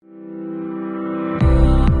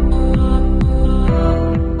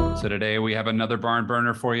So today we have another barn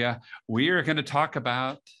burner for you. We are going to talk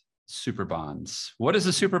about super bonds. What is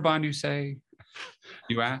a super bond, you say?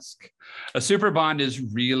 You ask? A super bond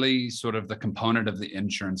is really sort of the component of the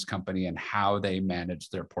insurance company and how they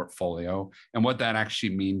manage their portfolio and what that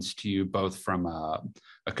actually means to you, both from a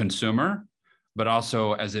consumer, but also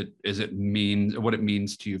what it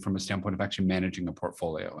means to you from a standpoint of actually managing a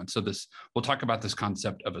portfolio. And so we'll talk about this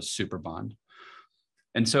concept of a super bond.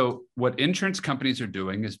 And so what insurance companies are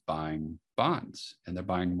doing is buying bonds, and they're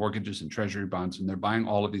buying mortgages and treasury bonds, and they're buying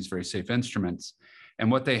all of these very safe instruments.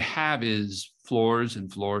 And what they have is floors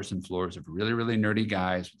and floors and floors of really, really nerdy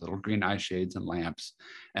guys with little green eye shades and lamps.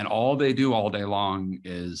 And all they do all day long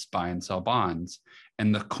is buy and sell bonds.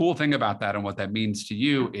 And the cool thing about that and what that means to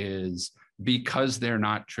you is because they're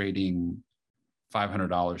not trading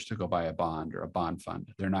 $500 to go buy a bond or a bond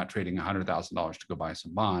fund, they're not trading $100,000 to go buy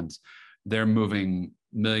some bonds, they're moving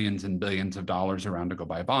millions and billions of dollars around to go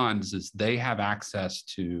buy bonds, is they have access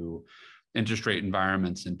to interest rate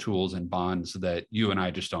environments and tools and bonds that you and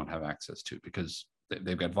I just don't have access to, because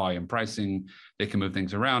they've got volume pricing, they can move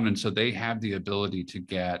things around. And so they have the ability to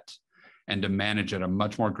get and to manage at a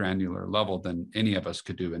much more granular level than any of us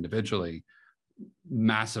could do individually,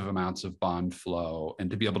 massive amounts of bond flow,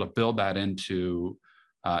 and to be able to build that into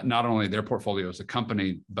not only their portfolio as a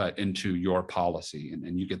company, but into your policy,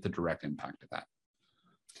 and you get the direct impact of that.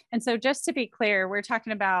 And so just to be clear, we're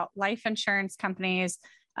talking about life insurance companies,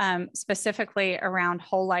 specifically around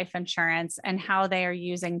whole life insurance, and how they are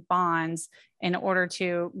using bonds in order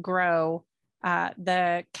to grow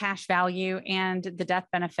the cash value and the death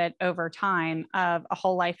benefit over time of a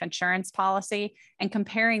whole life insurance policy, and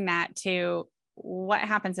comparing that to what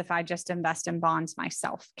happens if I just invest in bonds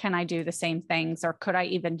myself? Can I do the same things, or could I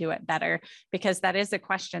even do it better? Because that is a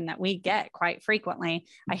question that we get quite frequently.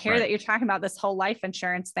 I hear that you're talking about this whole life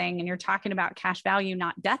insurance thing, and you're talking about cash value,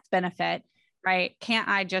 not death benefit, right? Can't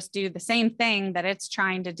I just do the same thing that it's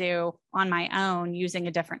trying to do on my own using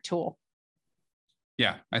a different tool?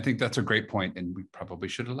 Yeah, I think that's a great point, and we probably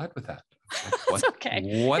should have led with that. It's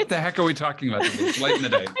okay. What the heck are we talking about today? It's late in the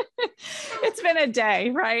day. It's been a day,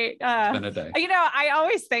 right? It's been a day. You know, I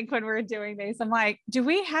always think when we're doing these, I'm like, do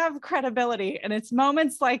we have credibility? And it's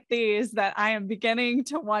moments like these that I am beginning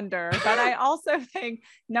to wonder. But I also think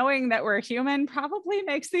knowing that we're human probably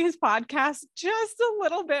makes these podcasts just a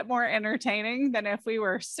little bit more entertaining than if we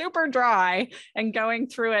were super dry and going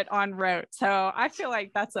through it on rote. So I feel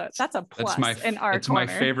like that's a plus in our corner.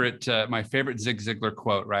 My favorite Zig Ziglar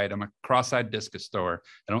quote, right? I'm a cross-eyed discus thrower.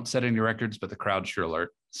 I don't set any records, but the crowd sure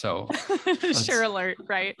alert. So sure alert,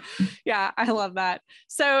 right? Yeah, I love that.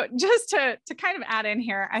 So just to kind of add in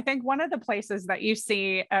here, I think one of the places that you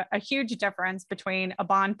see a huge difference between a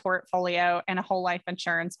bond portfolio and a whole life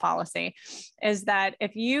insurance policy is that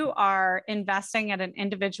if you are investing at an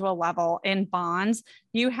individual level in bonds,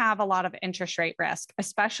 you have a lot of interest rate risk,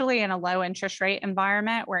 especially in a low interest rate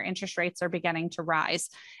environment where interest rates are beginning to rise.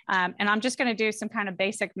 And I'm just going to do some kind of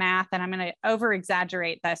basic math, and I'm going to over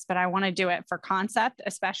exaggerate this, but I want to do it for concept,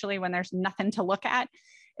 especially when there's nothing to look at.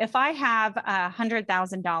 If I have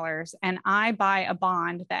 $100,000 and I buy a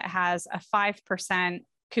bond that has a 5%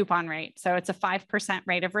 coupon rate, so it's a 5%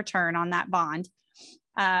 rate of return on that bond,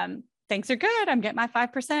 things are good. I'm getting my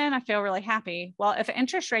 5%. I feel really happy. Well, if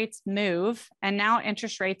interest rates move and now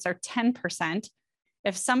interest rates are 10%,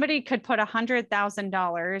 if somebody could put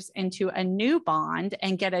 $100,000 into a new bond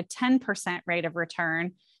and get a 10% rate of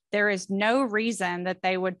return, there is no reason that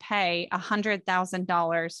they would pay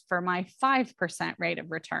 $100,000 for my 5% rate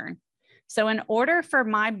of return. So in order for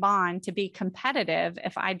my bond to be competitive,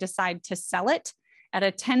 if I decide to sell it at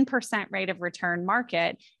a 10% rate of return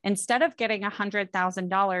market, instead of getting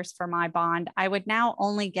 $100,000 for my bond, I would now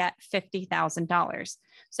only get $50,000.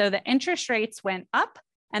 So the interest rates went up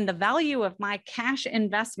and the value of my cash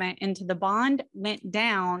investment into the bond went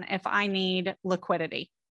down if I need liquidity,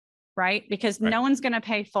 right? Because no one's going to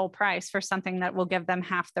pay full price for something that will give them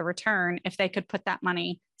half the return if they could put that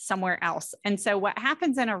money somewhere else. And so what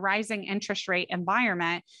happens in a rising interest rate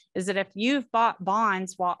environment is that if you've bought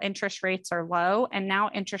bonds while interest rates are low and now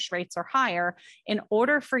interest rates are higher, in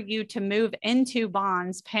order for you to move into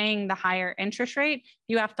bonds paying the higher interest rate,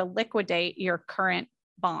 you have to liquidate your current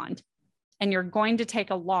bond. And you're going to take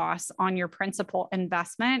a loss on your principal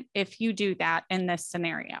investment if you do that in this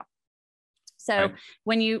scenario. So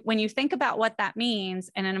when you think about what that means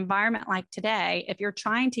in an environment like today, if you're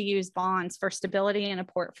trying to use bonds for stability in a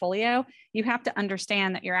portfolio, you have to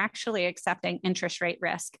understand that you're actually accepting interest rate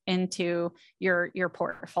risk into your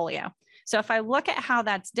portfolio. So if I look at how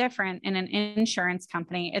that's different in an insurance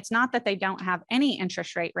company, it's not that they don't have any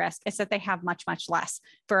interest rate risk, it's that they have much, much less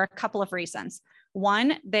for a couple of reasons.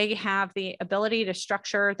 One, they have the ability to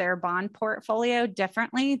structure their bond portfolio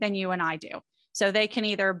differently than you and I do. So they can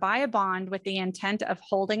either buy a bond with the intent of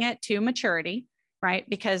holding it to maturity, right?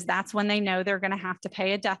 Because that's when they know they're going to have to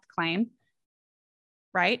pay a death claim.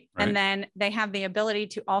 Right? And then they have the ability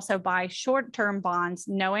to also buy short-term bonds,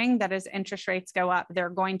 knowing that as interest rates go up, they're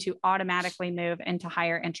going to automatically move into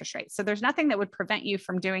higher interest rates. So there's nothing that would prevent you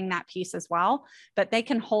from doing that piece as well, but they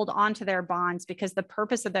can hold on to their bonds because the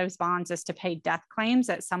purpose of those bonds is to pay death claims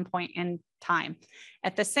at some point in time.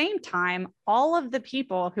 At the same time, all of the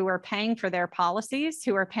people who are paying for their policies,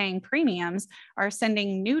 who are paying premiums, are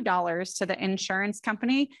sending new dollars to the insurance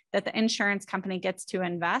company that the insurance company gets to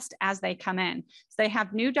invest as they come in. So they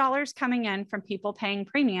have new dollars coming in from people paying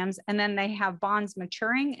premiums, and then they have bonds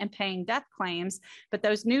maturing and paying death claims, but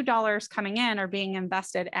those new dollars coming in are being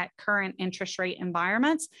invested at current interest rate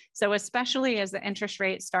environments. So especially as the interest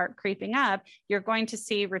rates start creeping up, you're going to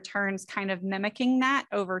see returns kind of mimicking that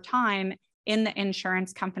over time in the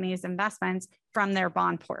insurance company's investments from their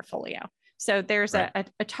bond portfolio. So there's a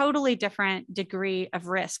totally different degree of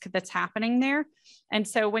risk that's happening there. And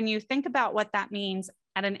so when you think about what that means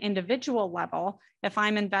at an individual level, if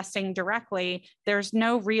I'm investing directly, there's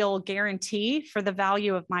no real guarantee for the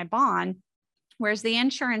value of my bond, whereas the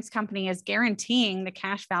insurance company is guaranteeing the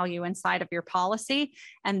cash value inside of your policy,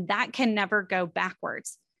 and that can never go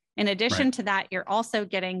backwards. In addition to that, you're also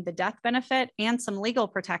getting the death benefit and some legal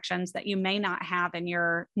protections that you may not have in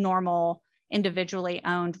your normal individually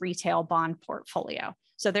owned retail bond portfolio.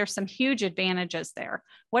 So there's some huge advantages there.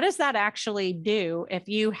 What does that actually do if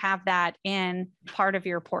you have that in part of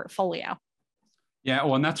your portfolio? Yeah,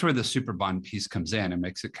 well, and that's where the super bond piece comes in and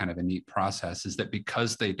makes it kind of a neat process, is that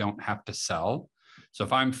because they don't have to sell. So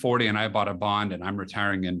if I'm 40 and I bought a bond and I'm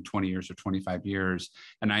retiring in 20 years or 25 years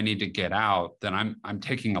and I need to get out, then I'm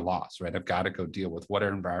taking a loss, right? I've got to go deal with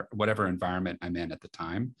whatever environment I'm in at the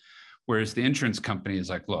time. Whereas the insurance company is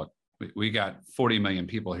like, look, we got 40 million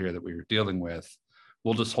people here that we were dealing with.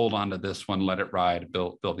 We'll just hold on to this one, let it ride,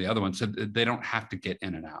 build the other one. So they don't have to get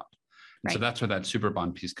in and out. And so that's where that super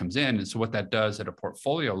bond piece comes in. And so what that does at a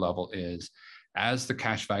portfolio level is, as the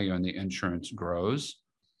cash value on the insurance grows,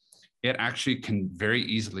 it actually can very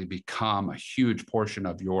easily become a huge portion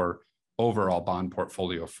of your overall bond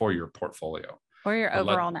portfolio for your portfolio. Or your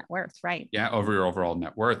overall net worth, right? Yeah, over your overall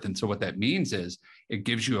net worth. And so what that means is it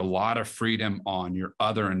gives you a lot of freedom on your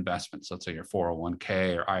other investments, let's say your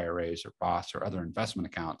 401k or IRAs or Roths or other investment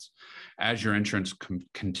accounts. As your insurance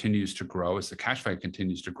continues to grow, as the cash value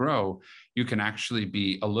continues to grow, you can actually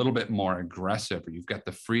be a little bit more aggressive, or you've got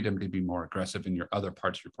the freedom to be more aggressive in your other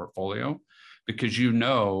parts of your portfolio, because you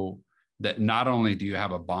know that not only do you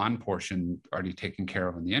have a bond portion already taken care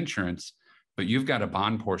of in the insurance, but you've got a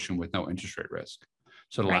bond portion with no interest rate risk.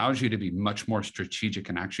 So it allows you to be much more strategic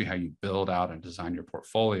in actually how you build out and design your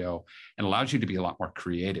portfolio, and allows you to be a lot more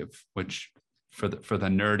creative, which for the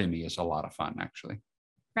nerd in me is a lot of fun, actually.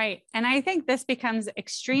 Right. And I think this becomes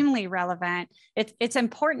extremely relevant. It's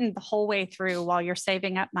important the whole way through while you're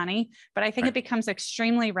saving up money, but I think it becomes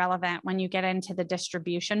extremely relevant when you get into the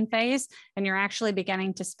distribution phase and you're actually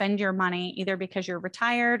beginning to spend your money, either because you're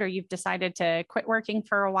retired or you've decided to quit working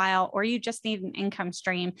for a while, or you just need an income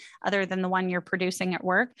stream other than the one you're producing at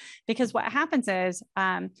work. Because what happens is,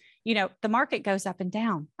 the market goes up and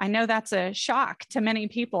down. I know that's a shock to many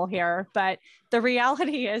people here, but the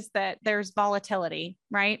reality is that there's volatility,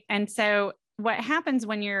 right? And so what happens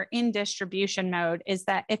when you're in distribution mode is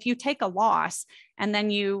that if you take a loss and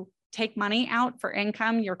then you take money out for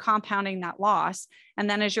income, you're compounding that loss. And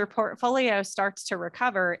then as your portfolio starts to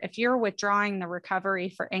recover, if you're withdrawing the recovery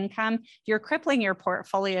for income, you're crippling your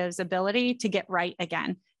portfolio's ability to get right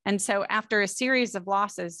again. And so after a series of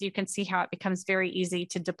losses, you can see how it becomes very easy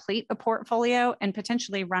to deplete a portfolio and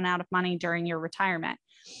potentially run out of money during your retirement.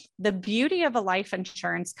 The beauty of a life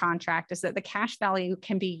insurance contract is that the cash value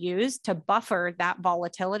can be used to buffer that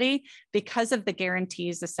volatility because of the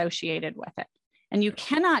guarantees associated with it. And you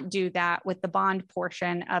cannot do that with the bond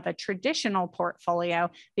portion of a traditional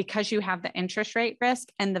portfolio because you have the interest rate risk,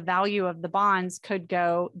 and the value of the bonds could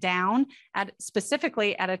go down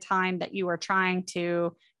specifically at a time that you are trying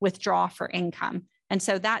to withdraw for income. And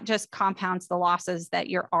so that just compounds the losses that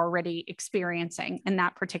you're already experiencing in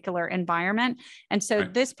that particular environment. And so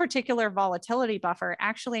this particular volatility buffer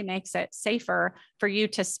actually makes it safer for you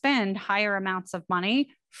to spend higher amounts of money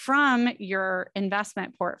from your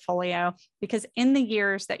investment portfolio, because in the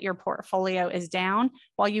years that your portfolio is down,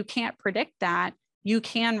 while you can't predict that, you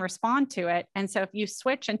can respond to it. And so if you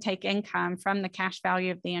switch and take income from the cash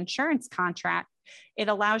value of the insurance contract, it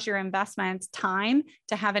allows your investments time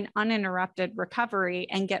to have an uninterrupted recovery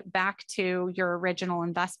and get back to your original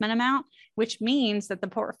investment amount, which means that the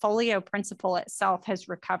portfolio principal itself has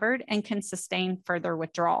recovered and can sustain further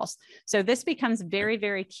withdrawals. So this becomes very,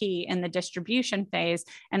 very key in the distribution phase.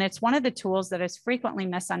 And it's one of the tools that is frequently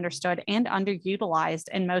misunderstood and underutilized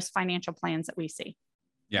in most financial plans that we see.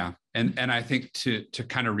 Yeah. And I think to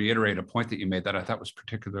kind of reiterate a point that you made that I thought was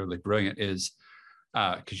particularly brilliant is,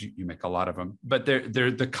 because you make a lot of them, but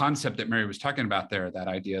the concept that Mary was talking about there, that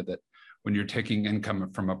idea that when you're taking income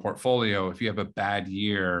from a portfolio, if you have a bad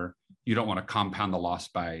year, you don't want to compound the loss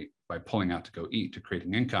by pulling out to go eat, to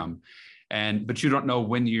creating income. But you don't know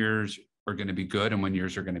when years are going to be good and when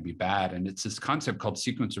years are going to be bad. And it's this concept called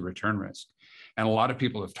sequence of return risk. And a lot of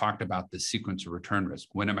people have talked about this sequence of return risk.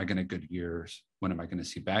 When am I going to good years? When am I going to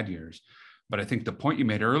see bad years? But I think the point you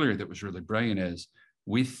made earlier that was really brilliant is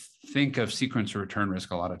we think of sequence of return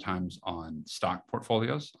risk a lot of times on stock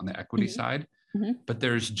portfolios, on the equity side, but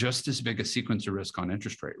there's just as big a sequence of risk on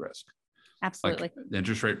interest rate risk. Absolutely. Like the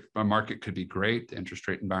interest rate market could be great. The interest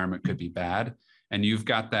rate environment could be bad. And you've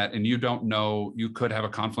got that, and you don't know, you could have a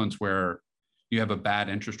confluence where you have a bad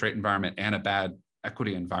interest rate environment and a bad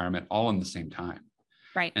equity environment all in the same time.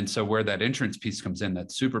 Right. And so where that insurance piece comes in,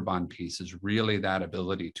 that super bond piece is really that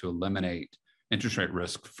ability to eliminate interest rate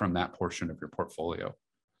risk from that portion of your portfolio.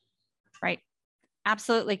 Right.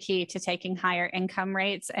 Absolutely key to taking higher income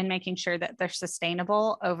rates and making sure that they're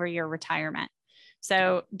sustainable over your retirement.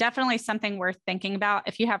 So definitely something worth thinking about.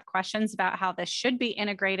 If you have questions about how this should be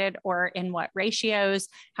integrated or in what ratios,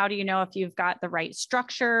 how do you know if you've got the right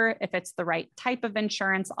structure, if it's the right type of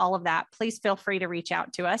insurance, all of that, please feel free to reach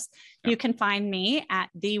out to us. You can find me at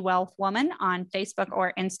The Wealth Woman on Facebook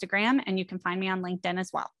or Instagram, and you can find me on LinkedIn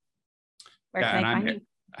as well. Where can I find you?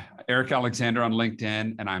 Eric Alexander on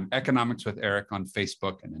LinkedIn, and I'm Economics with Eric on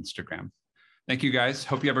Facebook and Instagram. Thank you guys.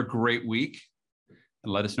 Hope you have a great week,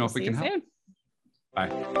 and let us know if we can help.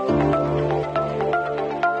 Bye.